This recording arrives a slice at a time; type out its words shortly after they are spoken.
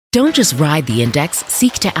Don't just ride the index,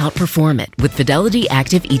 seek to outperform it with Fidelity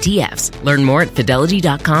Active ETFs. Learn more at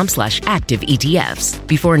fidelity.com/active ETFs.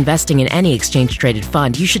 Before investing in any exchange-traded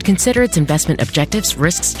fund, you should consider its investment objectives,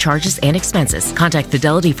 risks, charges, and expenses. Contact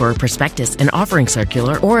Fidelity for a prospectus, an offering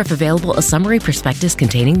circular, or if available, a summary prospectus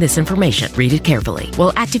containing this information. Read it carefully.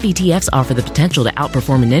 While active ETFs offer the potential to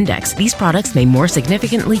outperform an index, these products may more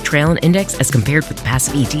significantly trail an index as compared with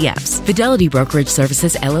passive ETFs. Fidelity Brokerage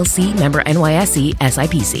Services, LLC, member NYSE,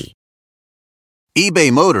 SIPC.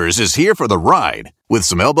 eBay Motors is here for the ride. With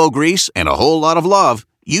some elbow grease and a whole lot of love,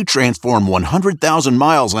 you transform 100,000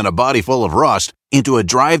 miles and a body full of rust into a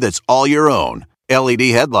drive that's all your own. LED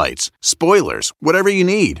headlights, spoilers, whatever you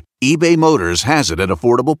need, eBay Motors has it at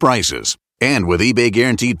affordable prices. And with eBay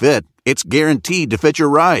Guaranteed Fit, it's guaranteed to fit your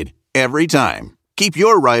ride every time. Keep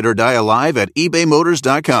your ride or die alive at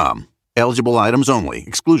ebaymotors.com. Eligible items only.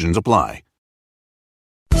 Exclusions apply.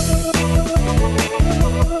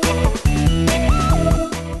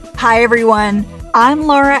 Hi, everyone. I'm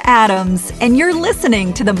Laura Adams, and you're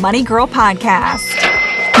listening to the Money Girl Podcast.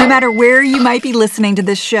 No matter where you might be listening to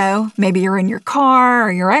this show, maybe you're in your car,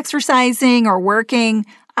 or you're exercising, or working,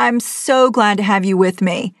 I'm so glad to have you with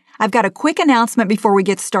me. I've got a quick announcement before we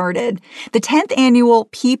get started. The 10th Annual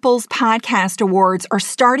People's Podcast Awards are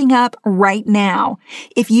starting up right now.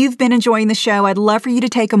 If you've been enjoying the show, I'd love for you to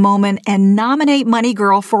take a moment and nominate Money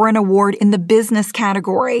Girl for an award in the business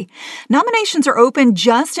category. Nominations are open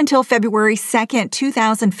just until February 2nd,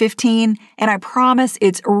 2015, and I promise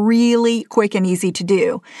it's really quick and easy to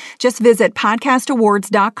do. Just visit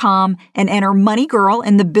podcastawards.com and enter Money Girl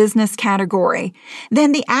in the business category.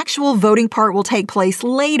 Then the actual voting part will take place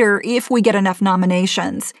later if we get enough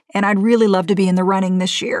nominations, and I'd really love to be in the running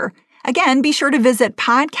this year. Again, be sure to visit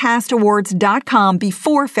podcastawards.com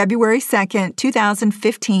before February 2nd,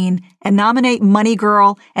 2015, and nominate Money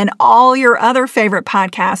Girl and all your other favorite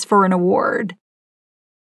podcasts for an award.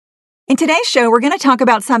 In today's show, we're going to talk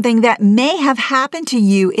about something that may have happened to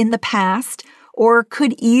you in the past or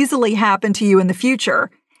could easily happen to you in the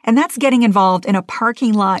future, and that's getting involved in a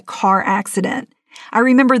parking lot car accident. I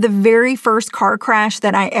remember the very first car crash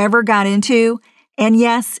that I ever got into, and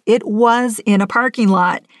yes, it was in a parking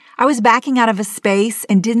lot. I was backing out of a space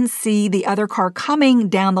and didn't see the other car coming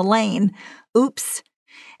down the lane. Oops.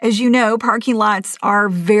 As you know, parking lots are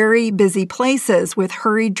very busy places with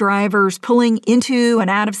hurried drivers pulling into and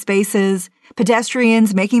out of spaces,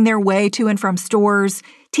 pedestrians making their way to and from stores,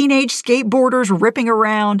 teenage skateboarders ripping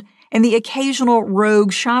around, and the occasional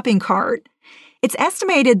rogue shopping cart. It's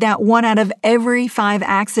estimated that 1 out of every 5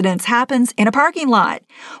 accidents happens in a parking lot.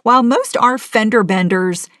 While most are fender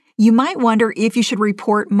benders, you might wonder if you should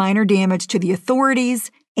report minor damage to the authorities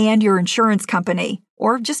and your insurance company,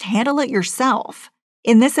 or just handle it yourself.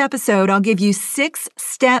 In this episode, I'll give you 6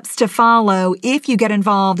 steps to follow if you get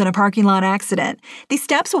involved in a parking lot accident. These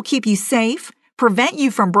steps will keep you safe, prevent you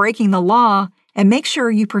from breaking the law, and make sure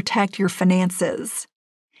you protect your finances.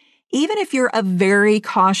 Even if you're a very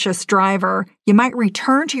cautious driver, you might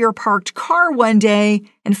return to your parked car one day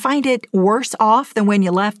and find it worse off than when you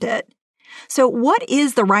left it. So what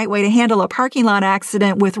is the right way to handle a parking lot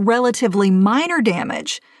accident with relatively minor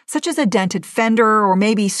damage, such as a dented fender or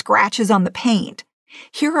maybe scratches on the paint?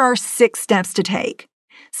 Here are 6 steps to take.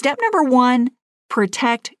 Step number 1,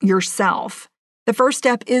 protect yourself. The first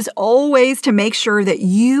step is always to make sure that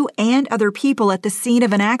you and other people at the scene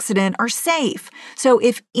of an accident are safe. So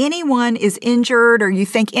if anyone is injured or you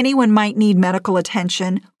think anyone might need medical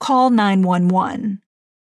attention, call 911.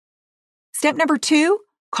 Step number 2,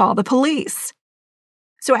 call the police.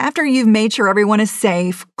 So after you've made sure everyone is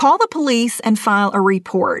safe, call the police and file a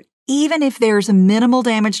report, even if there's minimal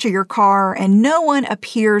damage to your car and no one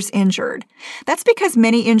appears injured. That's because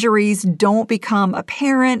many injuries don't become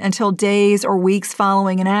apparent until days or weeks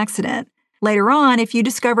following an accident. Later on, if you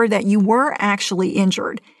discover that you were actually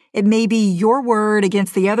injured, it may be your word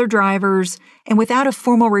against the other drivers, and without a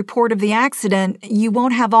formal report of the accident, you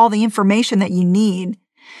won't have all the information that you need.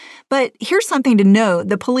 But here's something to note.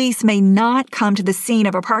 The police may not come to the scene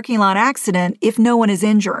of a parking lot accident if no one is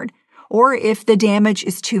injured, or if the damage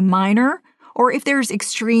is too minor, or if there's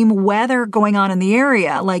extreme weather going on in the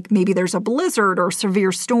area, like maybe there's a blizzard or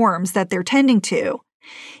severe storms that they're tending to.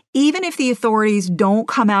 Even if the authorities don't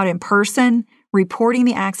come out in person, reporting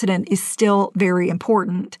the accident is still very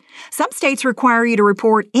important. Some states require you to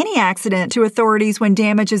report any accident to authorities when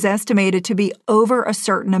damage is estimated to be over a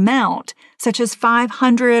certain amount, such as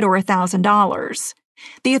 $500 or $1,000.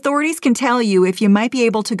 The authorities can tell you if you might be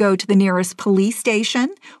able to go to the nearest police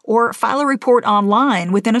station or file a report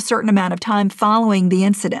online within a certain amount of time following the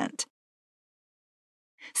incident.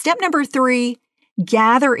 Step number 3,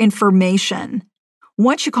 gather information.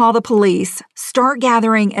 Once you call the police, start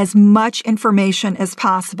gathering as much information as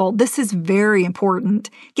possible. This is very important.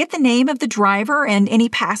 Get the name of the driver and any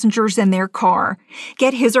passengers in their car.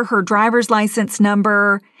 Get his or her driver's license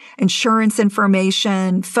number, insurance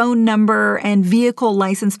information, phone number, and vehicle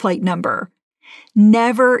license plate number.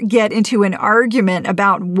 Never get into an argument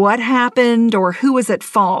about what happened or who was at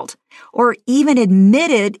fault, or even admit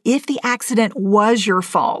it if the accident was your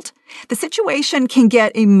fault. The situation can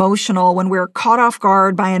get emotional when we're caught off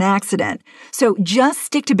guard by an accident, so just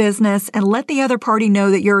stick to business and let the other party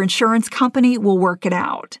know that your insurance company will work it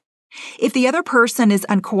out. If the other person is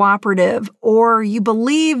uncooperative, or you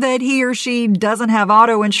believe that he or she doesn't have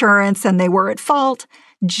auto insurance and they were at fault,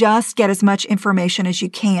 just get as much information as you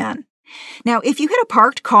can. Now, if you hit a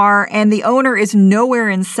parked car and the owner is nowhere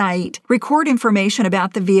in sight, record information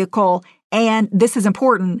about the vehicle and, this is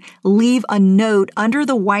important, leave a note under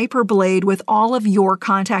the wiper blade with all of your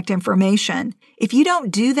contact information. If you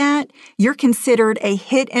don't do that, you're considered a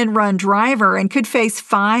hit-and-run driver and could face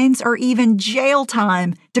fines or even jail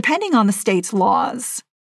time, depending on the state's laws.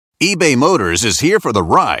 eBay Motors is here for the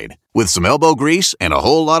ride. With some elbow grease and a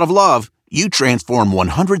whole lot of love, you transform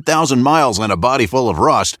 100,000 miles and a body full of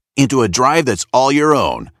rust into a drive that's all your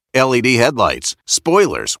own. LED headlights,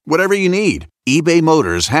 spoilers, whatever you need, eBay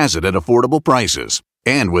Motors has it at affordable prices.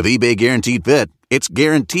 And with eBay Guaranteed Fit, it's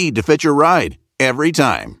guaranteed to fit your ride every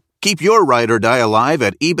time. Keep your ride or die alive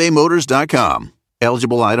at ebaymotors.com.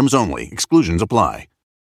 Eligible items only. Exclusions apply.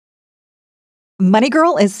 Money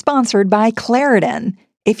Girl is sponsored by Claritin.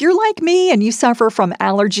 If you're like me and you suffer from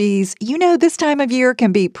allergies, you know this time of year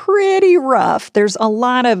can be pretty rough. There's a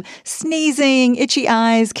lot of sneezing, itchy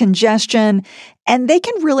eyes, congestion, and they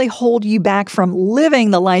can really hold you back from living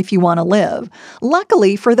the life you want to live.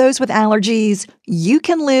 Luckily, for those with allergies, you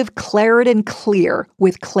can live Claritin Clear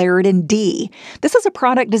with Claritin D. This is a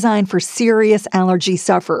product designed for serious allergy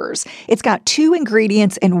sufferers. It's got 2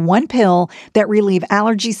 ingredients in one pill that relieve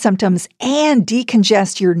allergy symptoms and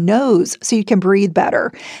decongest your nose so you can breathe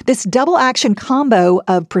better. This double-action combo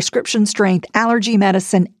of prescription-strength allergy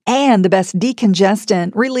medicine and the best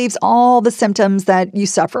decongestant relieves all the symptoms that you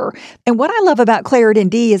suffer. And what I love about Claritin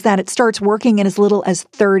D is that it starts working in as little as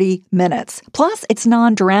 30 minutes. Plus, it's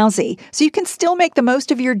non-drowsy, so you can still make the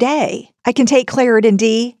most of your day. I can take Claritin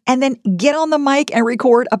D and then get on the mic and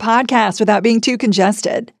record a podcast without being too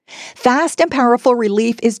congested. Fast and powerful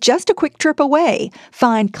relief is just a quick trip away.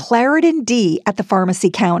 Find Claritin D at the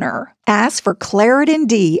pharmacy counter. Ask for Claritin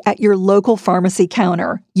D at your local pharmacy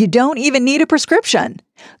counter. You don't even need a prescription.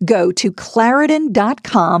 Go to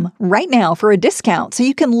Claritin.com right now for a discount so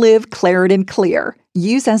you can live Claritin Clear.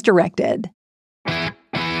 Use as directed.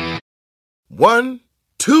 1,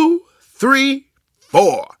 2, 3,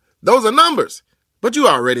 4. Those are numbers, but you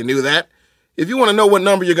already knew that. If you want to know what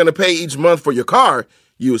number you're going to pay each month for your car,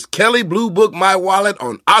 use Kelley Blue Book My Wallet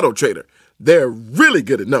on AutoTrader. They're really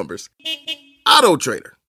good at numbers.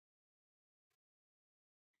 AutoTrader.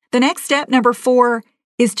 The next step, number 4,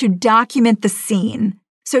 is to document the scene.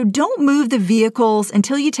 So don't move the vehicles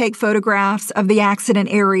until you take photographs of the accident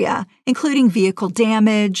area, including vehicle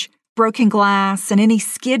damage, broken glass, and any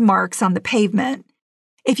skid marks on the pavement.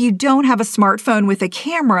 If you don't have a smartphone with a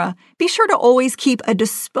camera, be sure to always keep a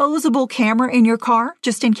disposable camera in your car,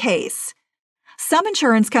 just in case. Some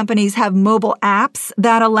insurance companies have mobile apps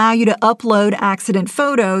that allow you to upload accident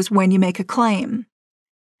photos when you make a claim.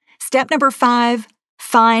 Step number 5,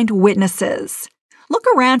 find witnesses. Look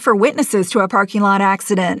around for witnesses to a parking lot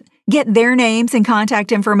accident. Get their names and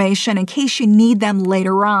contact information in case you need them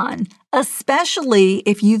later on, especially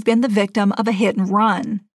if you've been the victim of a hit and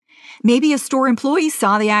run. Maybe a store employee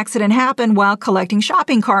saw the accident happen while collecting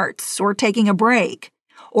shopping carts or taking a break.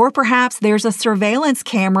 Or perhaps there's a surveillance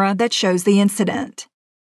camera that shows the incident.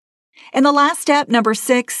 And the last step, number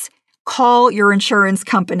 6, call your insurance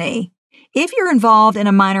company. If you're involved in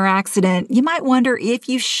a minor accident, you might wonder if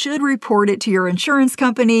you should report it to your insurance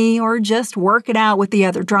company or just work it out with the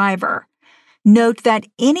other driver. Note that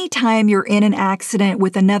anytime you're in an accident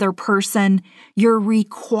with another person, you're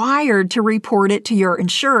required to report it to your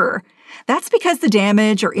insurer. That's because the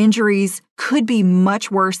damage or injuries could be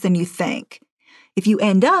much worse than you think. If you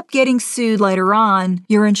end up getting sued later on,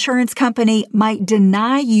 your insurance company might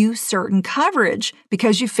deny you certain coverage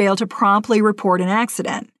because you failed to promptly report an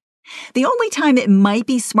accident. The only time it might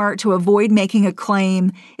be smart to avoid making a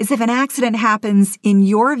claim is if an accident happens in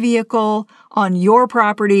your vehicle, on your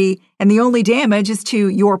property, and the only damage is to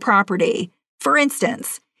your property. For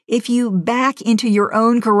instance, if you back into your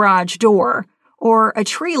own garage door, or a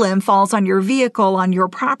tree limb falls on your vehicle on your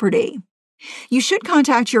property. You should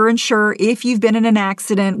contact your insurer if you've been in an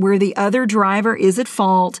accident where the other driver is at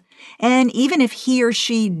fault, and even if he or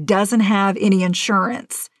she doesn't have any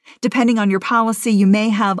insurance. Depending on your policy, you may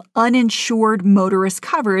have uninsured motorist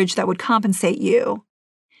coverage that would compensate you.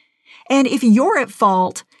 And if you're at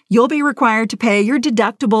fault, you'll be required to pay your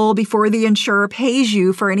deductible before the insurer pays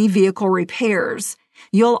you for any vehicle repairs.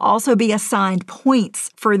 You'll also be assigned points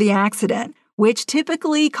for the accident, which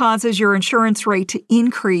typically causes your insurance rate to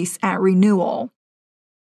increase at renewal.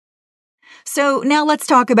 So now let's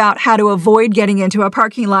talk about how to avoid getting into a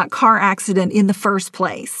parking lot car accident in the first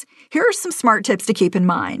place. Here are some smart tips to keep in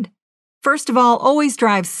mind. First of all, always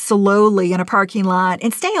drive slowly in a parking lot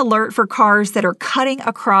and stay alert for cars that are cutting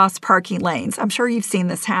across parking lanes. I'm sure you've seen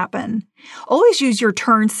this happen. Always use your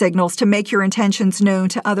turn signals to make your intentions known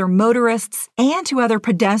to other motorists and to other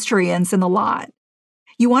pedestrians in the lot.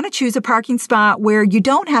 You want to choose a parking spot where you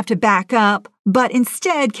don't have to back up, but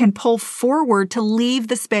instead can pull forward to leave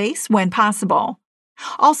the space when possible.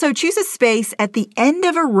 Also, choose a space at the end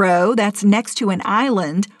of a row that's next to an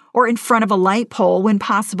island or in front of a light pole when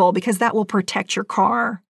possible, because that will protect your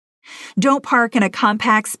car. Don't park in a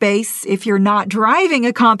compact space if you're not driving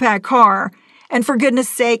a compact car. And for goodness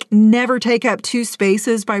sake, never take up 2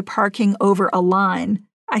 spaces by parking over a line.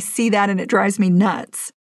 I see that and it drives me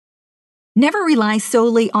nuts. Never rely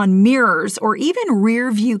solely on mirrors or even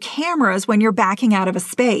rear view cameras when you're backing out of a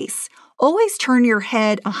space. Always turn your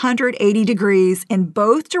head 180 degrees in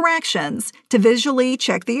both directions to visually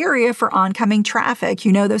check the area for oncoming traffic.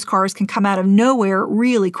 You know those cars can come out of nowhere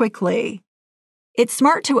really quickly. It's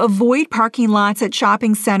smart to avoid parking lots at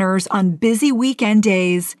shopping centers on busy weekend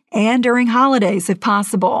days and during holidays if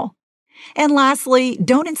possible. And lastly,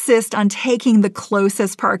 don't insist on taking the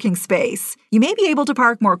closest parking space. You may be able to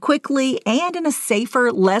park more quickly and in a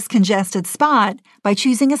safer, less congested spot by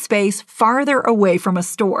choosing a space farther away from a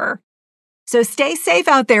store. So stay safe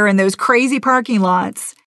out there in those crazy parking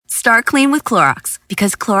lots. Start clean with Clorox,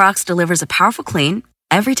 because Clorox delivers a powerful clean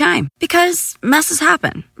every time. Because messes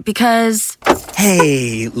happen. Because...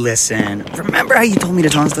 Hey, listen, remember how you told me to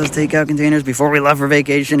toss those takeout containers before we left for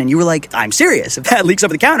vacation? And you were like, I'm serious. If that leaks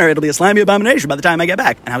over the counter, it'll be a slimy abomination by the time I get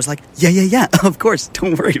back. And I was like, yeah, of course.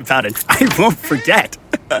 Don't worry about it. I won't forget.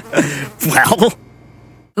 Well...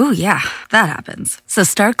 Ooh, yeah, that happens. So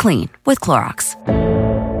start clean with Clorox.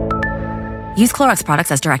 Use Clorox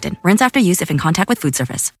products as directed. Rinse after use if in contact with food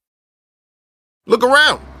surface. Look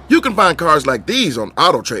around. You can find cars like these on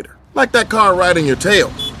AutoTrader, like that car riding your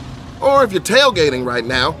tail. Or if you're tailgating right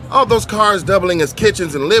now, all those cars doubling as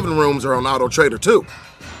kitchens and living rooms are on AutoTrader too.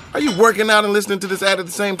 Are you working out and listening to this ad at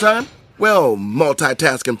the same time? Well,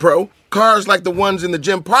 multitasking pro, cars like the ones in the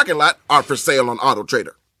gym parking lot are for sale on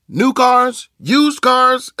AutoTrader. New cars, used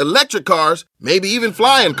cars, electric cars, maybe even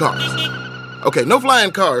flying cars. Okay, no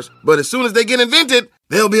flying cars, but as soon as they get invented,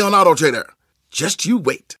 they'll be on AutoTrader. Just you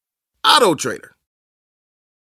wait. AutoTrader.